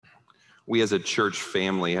We as a church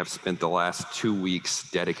family have spent the last 2 weeks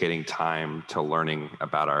dedicating time to learning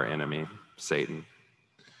about our enemy, Satan.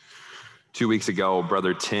 2 weeks ago,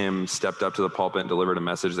 Brother Tim stepped up to the pulpit and delivered a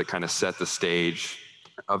message that kind of set the stage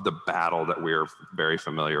of the battle that we're very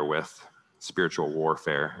familiar with, spiritual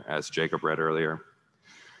warfare, as Jacob read earlier.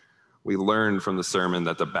 We learned from the sermon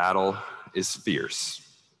that the battle is fierce,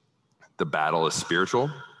 the battle is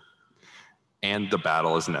spiritual, and the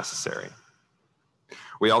battle is necessary.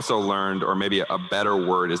 We also learned, or maybe a better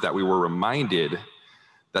word is that we were reminded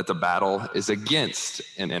that the battle is against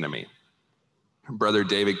an enemy. Brother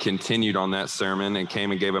David continued on that sermon and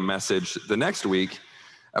came and gave a message the next week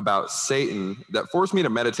about Satan that forced me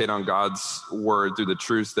to meditate on God's word through the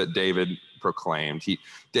truths that David proclaimed.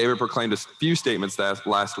 David proclaimed a few statements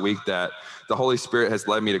last week that the Holy Spirit has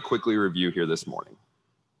led me to quickly review here this morning.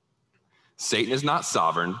 Satan is not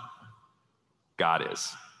sovereign, God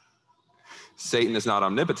is. Satan is not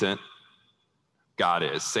omnipotent, God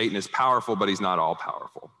is. Satan is powerful, but he's not all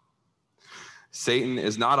powerful. Satan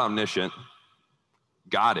is not omniscient,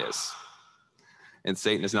 God is. And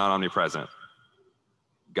Satan is not omnipresent,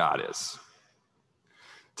 God is.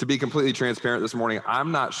 To be completely transparent this morning,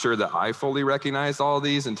 I'm not sure that I fully recognized all of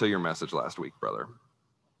these until your message last week, brother.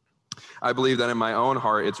 I believe that in my own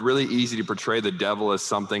heart, it's really easy to portray the devil as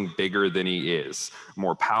something bigger than he is,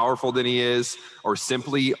 more powerful than he is, or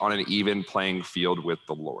simply on an even playing field with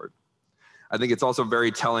the Lord. I think it's also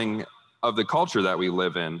very telling of the culture that we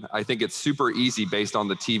live in. I think it's super easy based on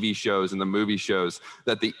the TV shows and the movie shows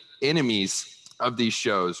that the enemies of these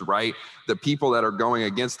shows, right? The people that are going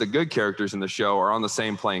against the good characters in the show are on the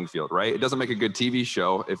same playing field, right? It doesn't make a good TV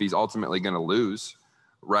show if he's ultimately going to lose,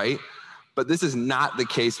 right? But this is not the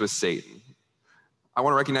case with Satan. I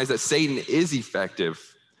want to recognize that Satan is effective,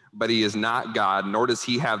 but he is not God, nor does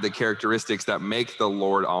he have the characteristics that make the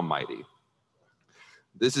Lord almighty.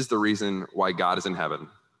 This is the reason why God is in heaven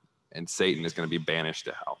and Satan is going to be banished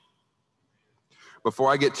to hell. Before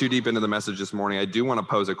I get too deep into the message this morning, I do want to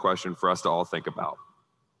pose a question for us to all think about.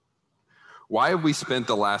 Why have we spent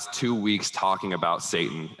the last 2 weeks talking about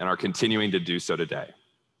Satan and are continuing to do so today?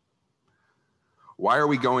 Why are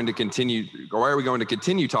we going to continue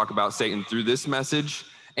to talk about Satan through this message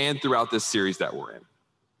and throughout this series that we're in?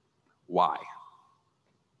 Why?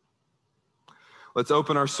 Let's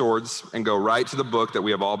open our swords and go right to the book that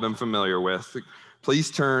we have all been familiar with.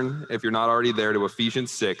 Please turn, if you're not already there, to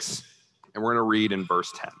Ephesians 6, and we're going to read in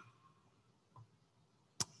verse 10.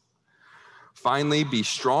 Finally, be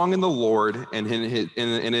strong in the Lord and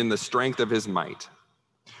in the strength of his might.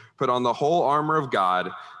 Put on the whole armor of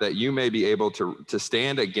God that you may be able to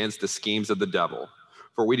stand against the schemes of the devil.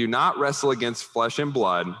 For we do not wrestle against flesh and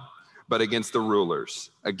blood, but against the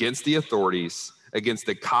rulers, against the authorities, against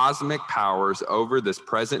the cosmic powers over this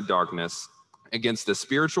present darkness, against the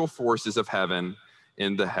spiritual forces of heaven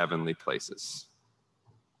in the heavenly places.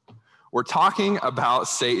 We're talking about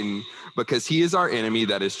Satan because he is our enemy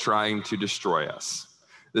that is trying to destroy us.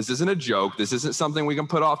 This isn't a joke. This isn't something we can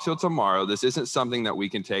put off till tomorrow. This isn't something that we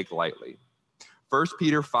can take lightly. 1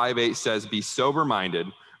 Peter 5:8 says, be sober-minded,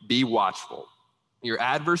 be watchful. Your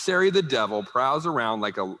adversary, the devil, prowls around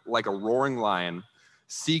like a roaring lion,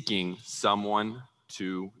 seeking someone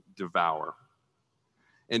to devour.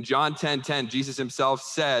 In John 10:10, Jesus himself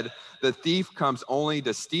said, the thief comes only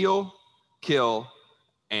to steal, kill,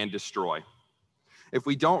 and destroy. If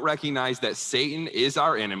we don't recognize that Satan is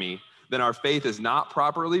our enemy, then our faith is not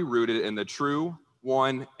properly rooted in the true,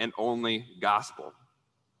 one, and only gospel.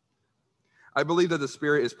 I believe that the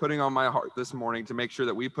Spirit is putting on my heart this morning to make sure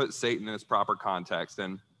that we put Satan in its proper context.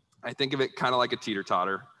 And I think of it kind of like a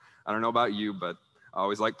teeter-totter. I don't know about you, but I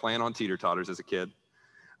always liked playing on teeter-totters as a kid.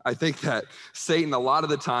 I think that Satan a lot of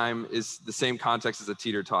the time is the same context as a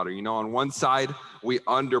teeter-totter. You know, on one side, we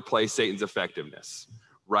underplay Satan's effectiveness,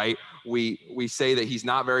 right? We say that he's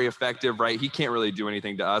not very effective, right? He can't really do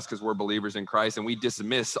anything to us because we're believers in Christ, and we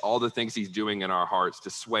dismiss all the things he's doing in our hearts to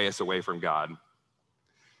sway us away from God.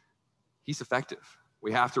 He's effective.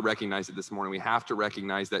 We have to recognize it this morning. We have to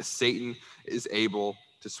recognize that Satan is able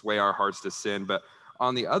to sway our hearts to sin. But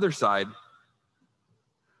on the other side,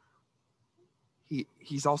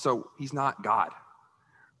 he's not God,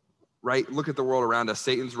 right? Look at the world around us.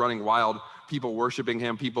 Satan's running wild, people worshiping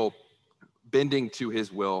him, people bending to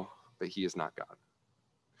his will, but he is not God.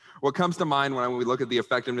 What comes to mind when we look at the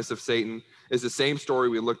effectiveness of Satan is the same story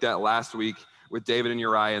we looked at last week with David and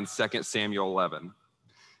Uriah in 2 Samuel 11.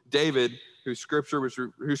 David, who scripture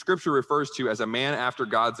refers to as a man after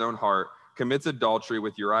God's own heart, commits adultery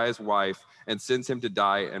with Uriah's wife and sends him to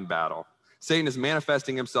die in battle. Satan is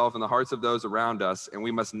manifesting himself in the hearts of those around us, and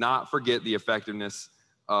we must not forget the effectiveness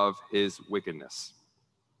of his wickedness.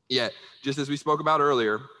 Yet, just as we spoke about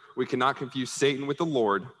earlier, we cannot confuse Satan with the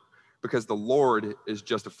Lord because the Lord is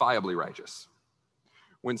justifiably righteous.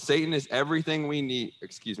 When Satan is everything we need,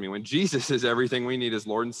 when Jesus is everything we need as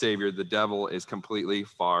Lord and Savior, the devil is completely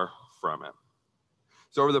far from it.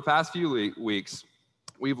 So over the past few weeks,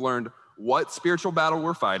 we've learned what spiritual battle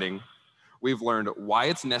we're fighting. We've learned why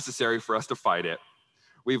it's necessary for us to fight it.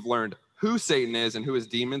 We've learned who Satan is and who his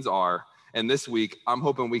demons are. And this week, I'm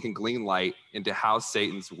hoping we can glean light into how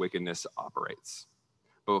Satan's wickedness operates.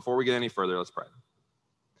 But before we get any further, let's pray.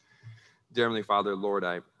 Dear Heavenly Father, Lord,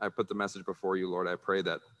 I put the message before you, Lord. I pray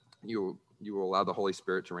that you will allow the Holy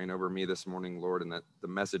Spirit to reign over me this morning, Lord, and that the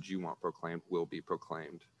message you want proclaimed will be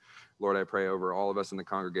proclaimed. Lord, I pray over all of us in the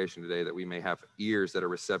congregation today that we may have ears that are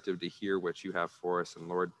receptive to hear what you have for us. And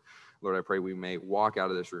Lord, I pray we may walk out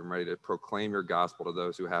of this room ready to proclaim your gospel to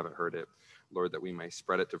those who haven't heard it. Lord, that we may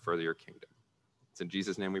spread it to further your kingdom. It's in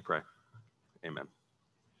Jesus' name we pray. Amen.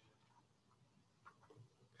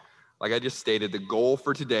 Like I just stated, the goal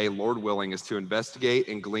for today, Lord willing, is to investigate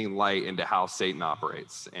and glean light into how Satan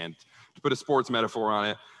operates. And to put a sports metaphor on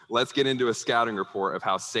it, let's get into a scouting report of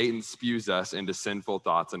how Satan spews us into sinful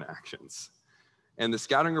thoughts and actions. And the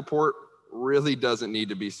scouting report really doesn't need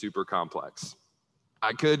to be super complex.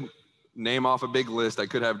 I could name off a big list. I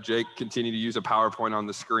could have Jake continue to use a PowerPoint on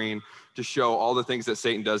the screen to show all the things that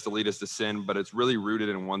Satan does to lead us to sin, but it's really rooted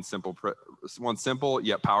in one simple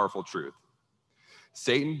yet powerful truth.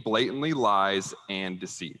 Satan blatantly lies and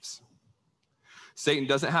deceives. Satan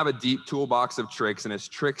doesn't have a deep toolbox of tricks, and his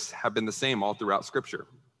tricks have been the same all throughout Scripture.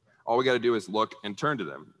 All we got to do is look and turn to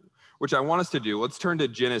them, which I want us to do. Let's turn to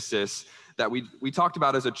Genesis that we talked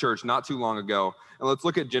about as a church not too long ago, and let's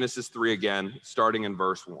look at Genesis 3 again, starting in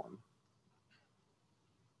verse 1.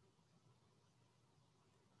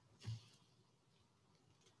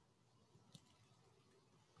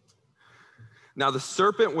 Now the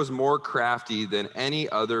serpent was more crafty than any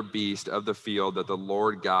other beast of the field that the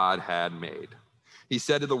Lord God had made. He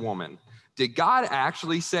said to the woman, "Did God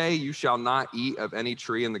actually say you shall not eat of any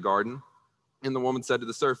tree in the garden?" And the woman said to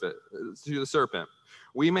the serpent,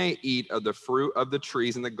 "We may eat of the fruit of the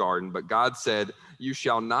trees in the garden, but God said, you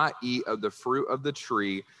shall not eat of the fruit of the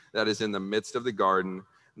tree that is in the midst of the garden,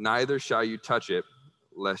 neither shall you touch it,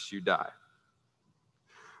 lest you die."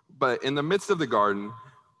 But in the midst of the garden,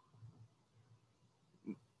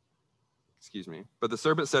 but the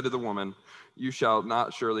serpent said to the woman, "You shall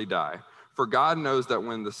not surely die. For God knows that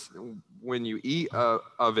when you eat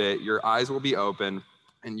of it, your eyes will be open,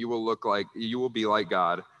 and you will be like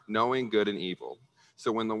God, knowing good and evil."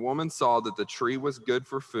 So when the woman saw that the tree was good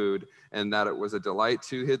for food, and that it was a delight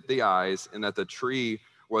to hit the eyes, and that the tree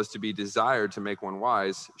was to be desired to make one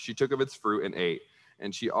wise, she took of its fruit and ate.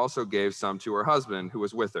 And she also gave some to her husband who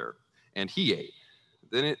was with her, and he ate.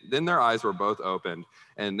 Then their eyes were both opened,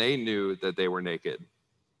 and they knew that they were naked.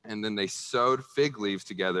 And then they sewed fig leaves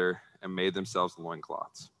together and made themselves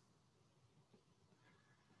loincloths.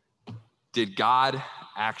 Did God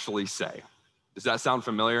actually say? Does that sound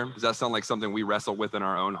familiar? Does that sound like something we wrestle with in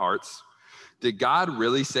our own hearts? Did God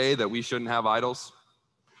really say that we shouldn't have idols?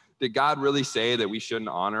 Did God really say that we shouldn't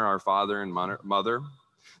honor our father and mother?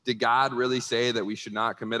 Did God really say that we should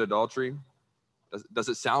not commit adultery? Does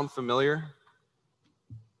it sound familiar?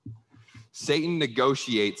 Satan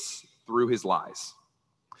negotiates through his lies.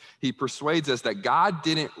 He persuades us that God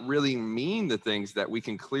didn't really mean the things that we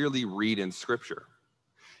can clearly read in Scripture.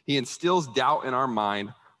 He instills doubt in our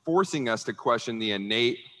mind, forcing us to question the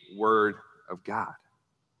innate word of God.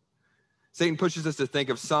 Satan pushes us to think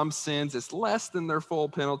of some sins as less than their full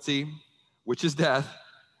penalty, which is death,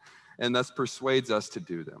 and thus persuades us to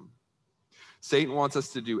do them. Satan wants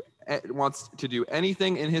to do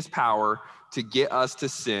anything in his power to get us to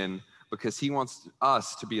sin, because he wants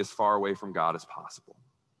us to be as far away from God as possible.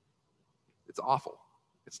 It's awful.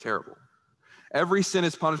 It's terrible. Every sin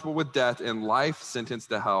is punishable with death and life sentenced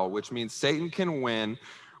to hell, which means Satan can win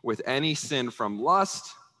with any sin from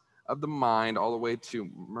lust of the mind all the way to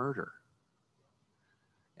murder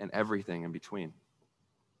and everything in between.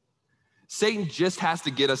 Satan just has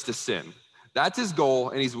to get us to sin. That's his goal,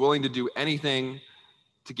 and he's willing to do anything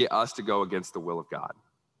to get us to go against the will of God.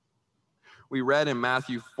 We read in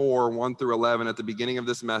Matthew 4, 1 through 11 at the beginning of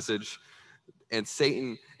this message, and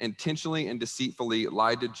Satan intentionally and deceitfully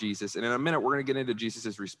lied to Jesus. And in a minute, we're going to get into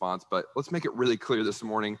Jesus' response, but let's make it really clear this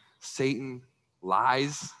morning. Satan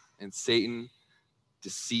lies and Satan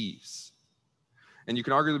deceives. And you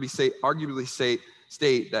can arguably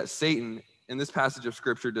state that Satan, in this passage of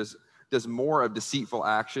Scripture, does more of deceitful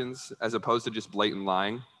actions as opposed to just blatant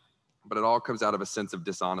lying, but it all comes out of a sense of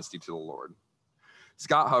dishonesty to the Lord.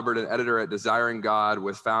 Scott Hubbard, an editor at Desiring God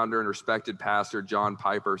with founder and respected pastor John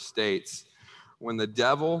Piper, states, when the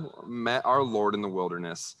devil met our Lord in the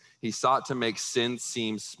wilderness, he sought to make sin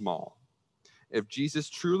seem small. If Jesus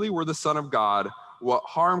truly were the Son of God, what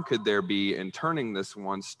harm could there be in turning this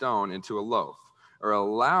one stone into a loaf, or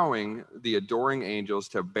allowing the adoring angels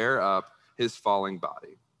to bear up his falling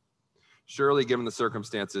body? Surely, given the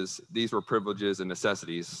circumstances, these were privileges and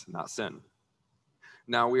necessities, not sin.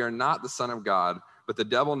 Now, we are not the Son of God, but the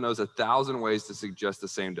devil knows 1,000 ways to suggest the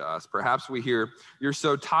same to us. Perhaps we hear, you're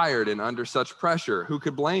so tired and under such pressure, who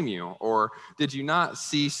could blame you? Or did you not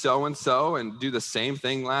see so-and-so and do the same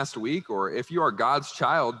thing last week? Or if you are God's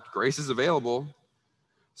child, grace is available.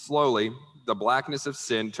 Slowly, the blackness of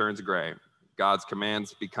sin turns gray. God's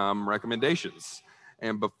commands become recommendations.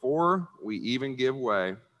 And before we even give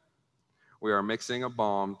way, we are mixing a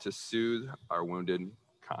balm to soothe our wounded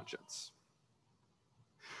conscience.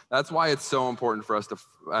 That's why it's so important for us to,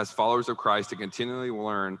 as followers of Christ, to continually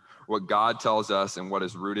learn what God tells us and what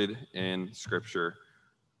is rooted in Scripture.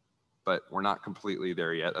 But we're not completely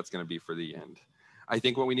there yet. That's going to be for the end. I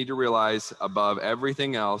think what we need to realize above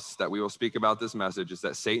everything else that we will speak about this message is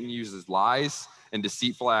that Satan uses lies and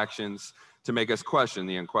deceitful actions to make us question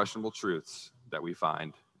the unquestionable truths that we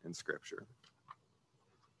find in Scripture.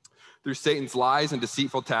 Through Satan's lies and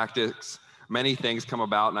deceitful tactics, many things come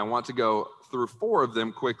about, and I want to go through 4 of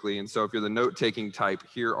them quickly. And so if you're the note-taking type,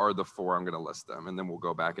 here are the 4. I'm going to list them, and then we'll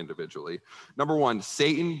go back individually. Number 1,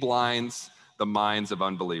 Satan blinds the minds of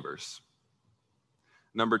unbelievers.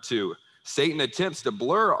 Number 2, Satan attempts to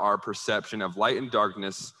blur our perception of light and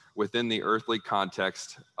darkness within the earthly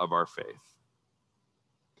context of our faith.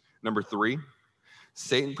 Number 3,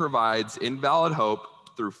 Satan provides invalid hope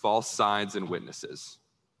through false signs and witnesses.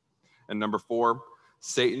 And number 4,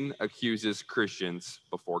 Satan accuses Christians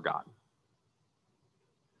before God.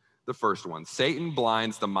 The first one, Satan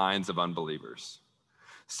blinds the minds of unbelievers.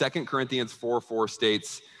 2 Corinthians 4:4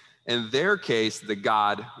 states, in their case, the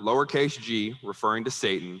God, lowercase g, referring to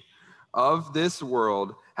Satan, of this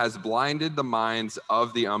world has blinded the minds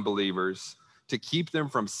of the unbelievers to keep them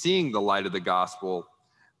from seeing the light of the gospel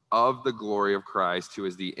of the glory of Christ, who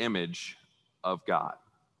is the image of God.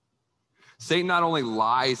 Satan not only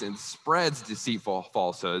lies and spreads deceitful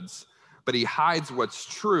falsehoods, but he hides what's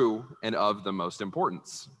true and of the most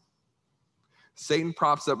importance. Satan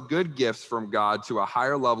props up good gifts from God to a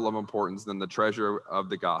higher level of importance than the treasure of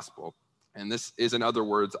the gospel. And this is, in other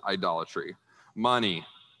words, idolatry. Money,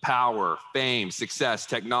 power, fame, success,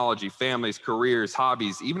 technology, families, careers,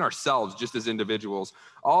 hobbies, even ourselves just as individuals.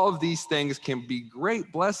 All of these things can be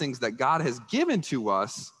great blessings that God has given to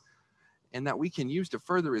us and that we can use to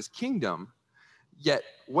further his kingdom. Yet,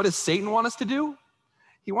 what does Satan want us to do?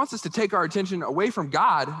 He wants us to take our attention away from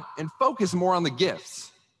God and focus more on the gifts.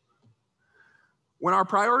 When our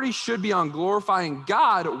priority should be on glorifying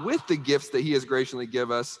God with the gifts that he has graciously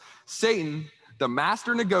given us, Satan, the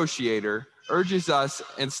master negotiator, urges us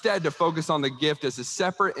instead to focus on the gift as a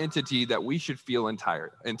separate entity that we should feel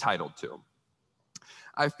entitled to.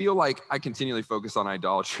 I feel like I continually focus on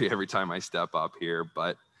idolatry every time I step up here,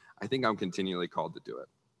 but I think I'm continually called to do it.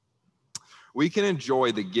 We can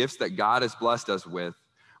enjoy the gifts that God has blessed us with,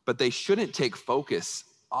 but they shouldn't take focus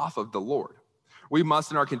off of the Lord. We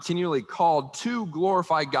must and are continually called to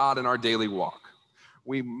glorify God in our daily walk.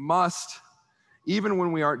 We must, even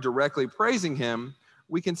when we aren't directly praising him,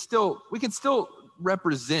 we can still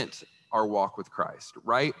represent our walk with Christ,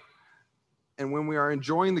 right? And when we are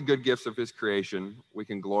enjoying the good gifts of his creation, we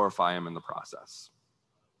can glorify him in the process.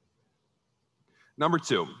 Number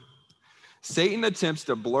 2, Satan attempts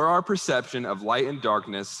to blur our perception of light and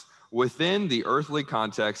darkness within the earthly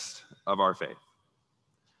context of our faith.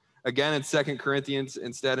 Again, in 2 Corinthians,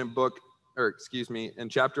 in chapter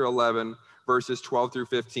 11, verses 12 through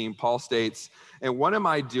 15, Paul states, And what am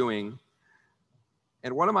I doing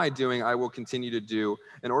I will continue to do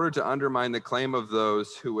in order to undermine the claim of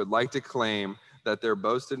those who would like to claim that their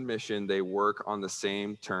boasted mission they work on the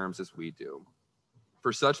same terms as we do.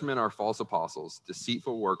 For such men are false apostles,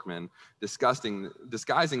 deceitful workmen,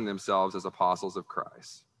 disguising themselves as apostles of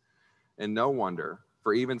Christ. And no wonder,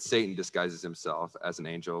 for even Satan disguises himself as an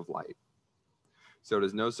angel of light. So it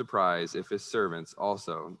is no surprise if his servants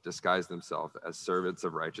also disguise themselves as servants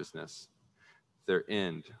of righteousness. Their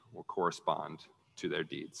end will correspond to their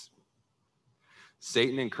deeds.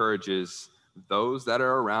 Satan encourages those that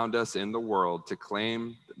are around us in the world to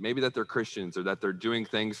claim maybe that they're Christians or that they're doing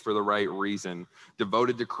things for the right reason,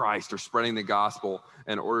 devoted to Christ or spreading the gospel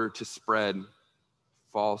in order to spread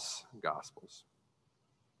false gospels.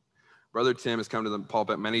 Brother Tim has come to the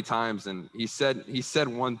pulpit many times, and he said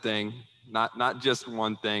one thing, not just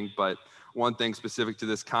one thing, but one thing specific to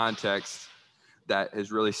this context that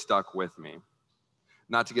has really stuck with me.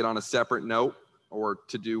 Not to get on a separate note or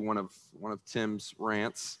to do one of Tim's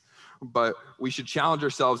rants, but we should challenge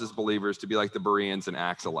ourselves as believers to be like the Bereans in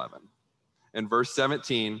Acts 11. In verse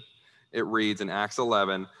 17, it reads in Acts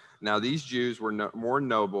 11, "Now these Jews were more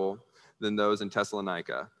noble than those in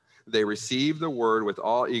Thessalonica. They received the word with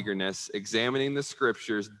all eagerness, examining the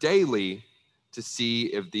scriptures daily to see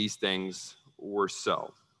if these things were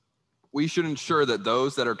so." We should ensure that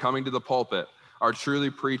those that are coming to the pulpit are truly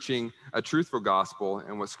preaching a truthful gospel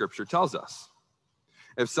and what scripture tells us.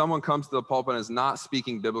 If someone comes to the pulpit and is not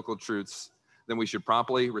speaking biblical truths, then we should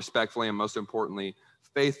promptly, respectfully, and most importantly,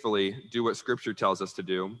 faithfully do what scripture tells us to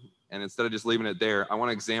do. And instead of just leaving it there, I want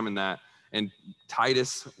to examine that in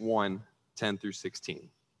Titus 1:10-16.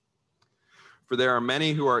 "For there are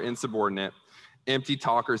many who are insubordinate, empty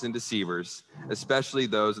talkers and deceivers, especially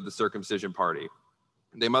those of the circumcision party.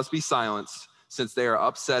 They must be silenced, since they are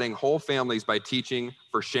upsetting whole families by teaching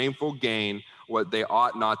for shameful gain what they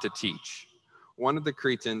ought not to teach. One of the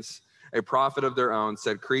Cretans, a prophet of their own,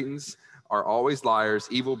 said, 'Cretans are always liars,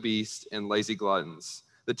 evil beasts, and lazy gluttons.'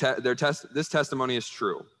 This testimony is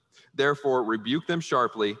true. Therefore, rebuke them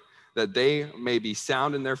sharply, that they may be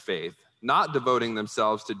sound in their faith, not devoting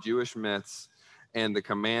themselves to Jewish myths and the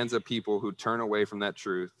commands of people who turn away from that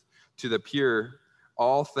truth. To the pure,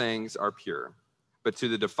 all things are pure. But to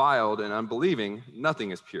the defiled and unbelieving,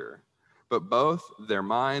 nothing is pure. But both their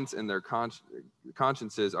minds and their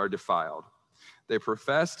consciences are defiled. They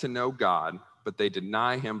profess to know God, but they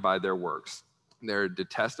deny him by their works. They're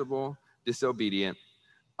detestable, disobedient,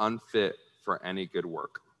 unfit for any good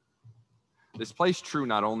work." This plays true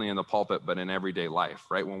not only in the pulpit, but in everyday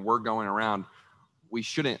life, right? When we're going around, we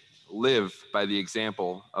shouldn't live by the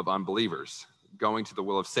example of unbelievers, going to the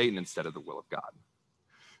will of Satan instead of the will of God.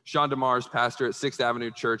 Sean DeMars, pastor at 6th Avenue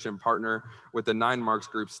Church and partner with the 9 Marks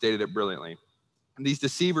group, stated it brilliantly. "These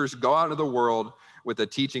deceivers go out into the world with a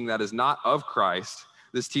teaching that is not of Christ.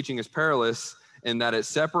 This teaching is perilous in that it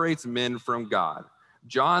separates men from God.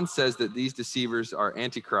 John says that these deceivers are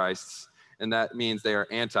antichrists, and that means they are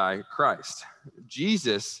anti-Christ.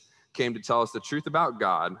 Jesus came to tell us the truth about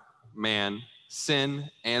God, man, sin,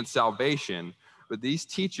 and salvation, but these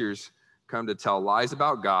teachers come to tell lies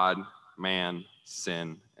about God, man,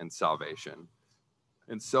 sin, and salvation.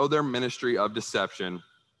 And so their ministry of deception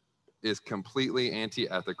is completely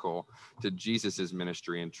anti-ethical to Jesus's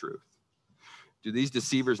ministry and truth." Do these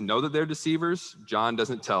deceivers know that they're deceivers? John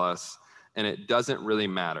doesn't tell us, and it doesn't really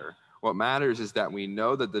matter. What matters is that we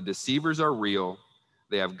know that the deceivers are real,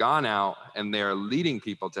 they have gone out, and they are leading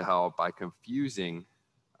people to hell by confusing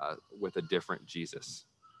with a different Jesus.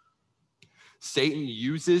 Satan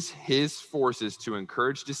uses his forces to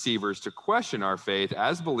encourage deceivers to question our faith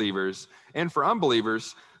as believers, and for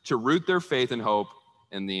unbelievers to root their faith and hope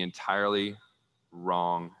in the entirely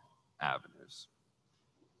wrong avenues.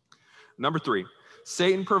 Number 3,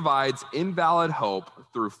 Satan provides invalid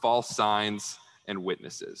hope through false signs and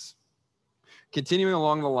witnesses. Continuing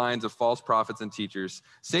along the lines of false prophets and teachers,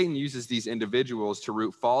 Satan uses these individuals to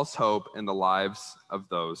root false hope in the lives of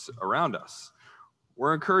those around us.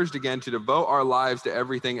 We're encouraged again to devote our lives to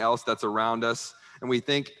everything else that's around us, and we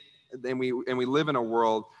live in a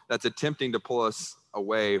world that's attempting to pull us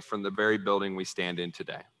away from the very building we stand in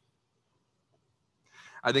today.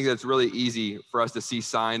 I think that's really easy for us to see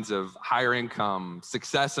signs of higher income,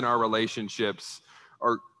 success in our relationships,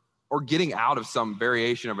 or getting out of some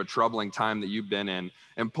variation of a troubling time that you've been in,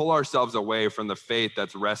 and pull ourselves away from the faith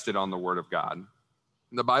that's rested on the Word of God.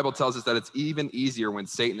 The Bible tells us that it's even easier when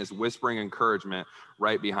Satan is whispering encouragement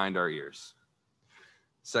right behind our ears.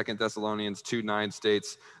 2 Thessalonians 2:9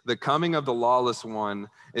 states, "The coming of the lawless one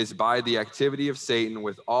is by the activity of Satan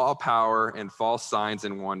with all power and false signs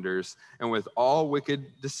and wonders, and with all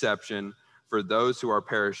wicked deception for those who are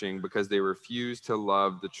perishing because they refuse to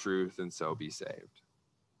love the truth and so be saved."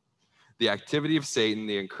 The activity of Satan,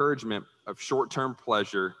 the encouragement of short-term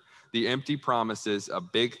pleasure, the empty promises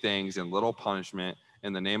of big things and little punishment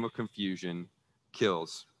in the name of confusion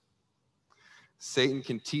kills. Satan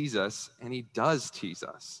can tease us, and he does tease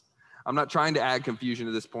us. I'm not trying to add confusion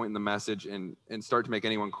to this point in the message and start to make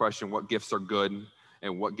anyone question what gifts are good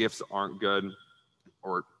and what gifts aren't good,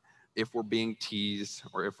 or if we're being teased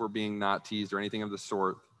or if we're being not teased or anything of the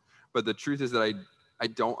sort. But the truth is that I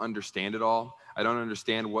don't understand it all. I don't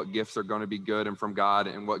understand what gifts are going to be good and from God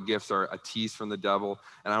and what gifts are a tease from the devil.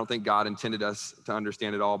 And I don't think God intended us to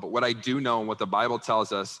understand it all. But what I do know and what the Bible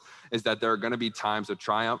tells us is that there are going to be times of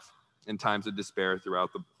triumph and times of despair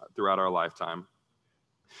throughout our lifetime.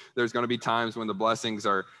 There's going to be times when the blessings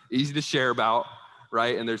are easy to share about,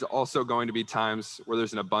 right? And there's also going to be times where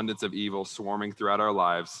there's an abundance of evil swarming throughout our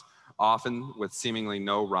lives, often with seemingly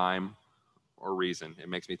no rhyme or reason. It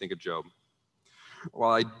makes me think of Job.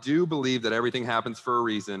 While I do believe that everything happens for a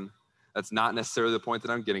reason, that's not necessarily the point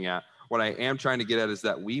that I'm getting at. What I am trying to get at is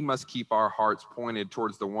that we must keep our hearts pointed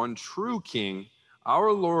towards the one true King,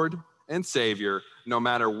 our Lord and Savior, no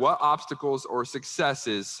matter what obstacles or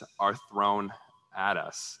successes are thrown at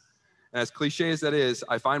us. And as cliche as that is,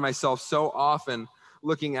 I find myself so often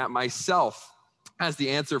looking at myself as the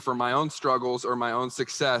answer for my own struggles or my own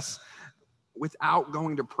success without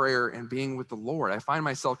going to prayer and being with the Lord. I find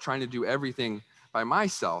myself trying to do everything by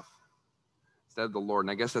myself instead of the Lord.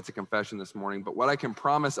 And I guess that's a confession this morning. But what I can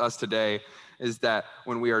promise us today is that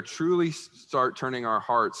when we are truly start turning our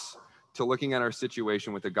hearts to looking at our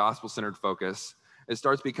situation with a gospel-centered focus, it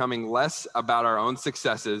starts becoming less about our own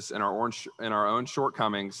successes and our own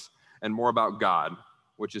shortcomings and more about God,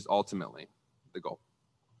 which is ultimately the goal.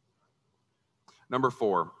 Number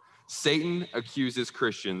 4, Satan accuses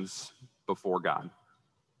Christians before God.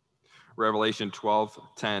 Revelation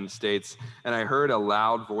 12:10 states, "And I heard a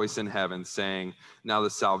loud voice in heaven saying, 'Now the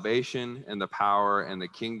salvation and the power and the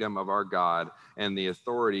kingdom of our God and the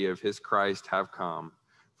authority of his Christ have come.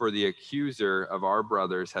 For the accuser of our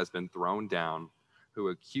brothers has been thrown down, who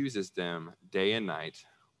accuses them day and night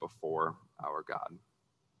before our God.'"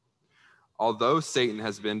 Although Satan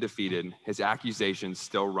has been defeated, his accusations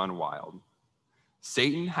still run wild.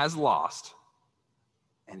 Satan has lost,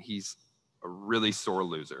 and he's a really sore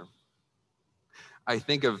loser. I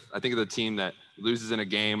think of the team that loses in a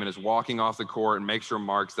game and is walking off the court and makes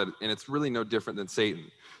remarks and it's really no different than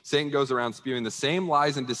Satan. Satan goes around spewing the same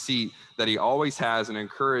lies and deceit that he always has and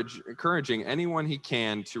encouraging anyone he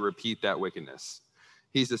can to repeat that wickedness.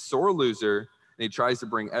 He's a sore loser, and he tries to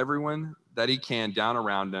bring everyone that he can down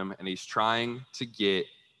around him, and he's trying to get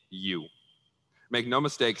you. Make no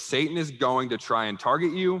mistake, Satan is going to try and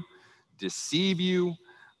target you, deceive you,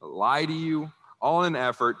 lie to you, all in an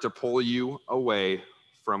effort to pull you away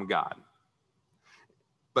from God.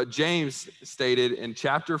 But James stated in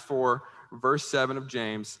chapter 4, verse 7 of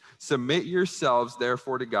James, "Submit yourselves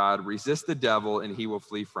therefore to God, resist the devil, and he will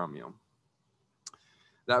flee from you."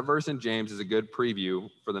 That verse in James is a good preview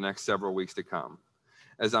for the next several weeks to come.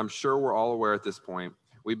 As I'm sure we're all aware at this point,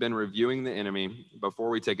 we've been reviewing the enemy before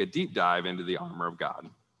we take a deep dive into the armor of God.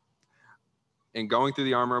 In going through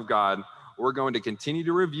the armor of God, we're going to continue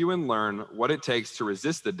to review and learn what it takes to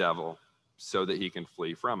resist the devil so that he can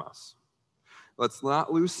flee from us. Let's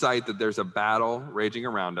not lose sight that there's a battle raging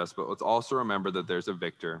around us, but let's also remember that there's a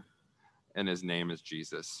victor, and his name is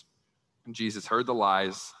Jesus. And Jesus heard the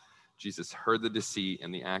lies, Jesus heard the deceit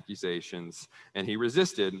and the accusations, and he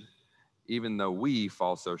resisted, even though we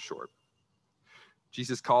fall so short.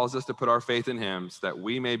 Jesus calls us to put our faith in him so that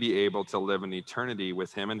we may be able to live an eternity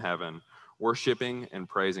with him in heaven, worshiping and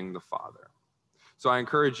praising the Father. So I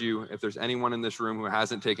encourage you, if there's anyone in this room who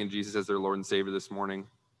hasn't taken Jesus as their Lord and Savior this morning,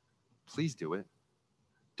 please do it.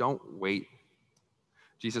 Don't wait.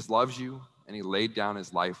 Jesus loves you, and he laid down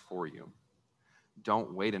his life for you.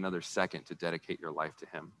 Don't wait another second to dedicate your life to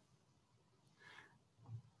him.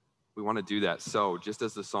 We want to do that. So just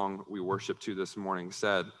as the song we worshiped to this morning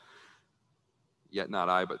said, "Yet not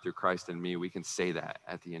I, but through Christ in me," we can say that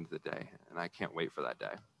at the end of the day. And I can't wait for that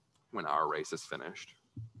day when our race is finished.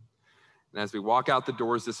 And as we walk out the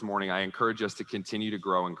doors this morning, I encourage us to continue to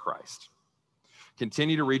grow in Christ.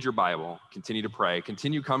 Continue to read your Bible, continue to pray,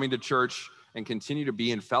 continue coming to church, and continue to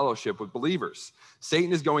be in fellowship with believers.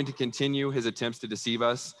 Satan is going to continue his attempts to deceive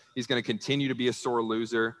us. He's going to continue to be a sore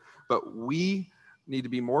loser, but we need to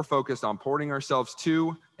be more focused on pouring ourselves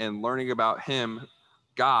to and learning about him,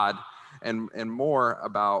 God, and more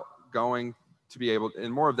about going to be able,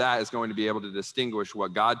 and more of that is going to be able to distinguish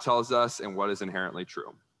what God tells us and what is inherently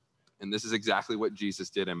true. And this is exactly what Jesus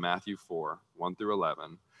did in Matthew 4, 1 through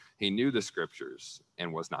 11. He knew the scriptures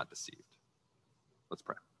and was not deceived. Let's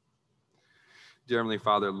pray. Dear Heavenly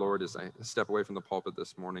Father, Lord, as I step away from the pulpit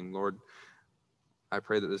this morning, Lord, I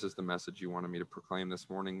pray that this is the message you wanted me to proclaim this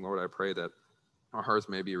morning. Lord, I pray that our hearts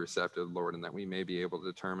may be receptive, Lord, and that we may be able to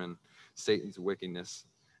determine Satan's wickedness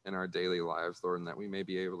in our daily lives, Lord, and that we may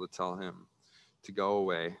be able to tell him to go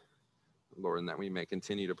away, Lord, and that we may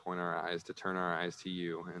continue to point our eyes, to turn our eyes to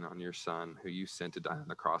you and on your Son, who you sent to die on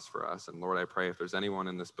the cross for us. And Lord, I pray if there's anyone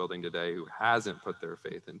in this building today who hasn't put their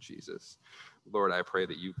faith in Jesus, Lord, I pray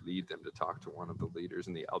that you lead them to talk to one of the leaders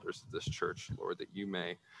and the elders of this church, Lord, that you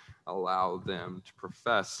may allow them to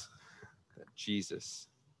profess that Jesus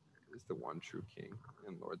is the one true King,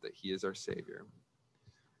 and Lord, that he is our Savior,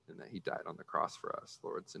 and that he died on the cross for us,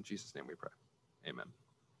 Lord. It's in Jesus' name we pray. Amen.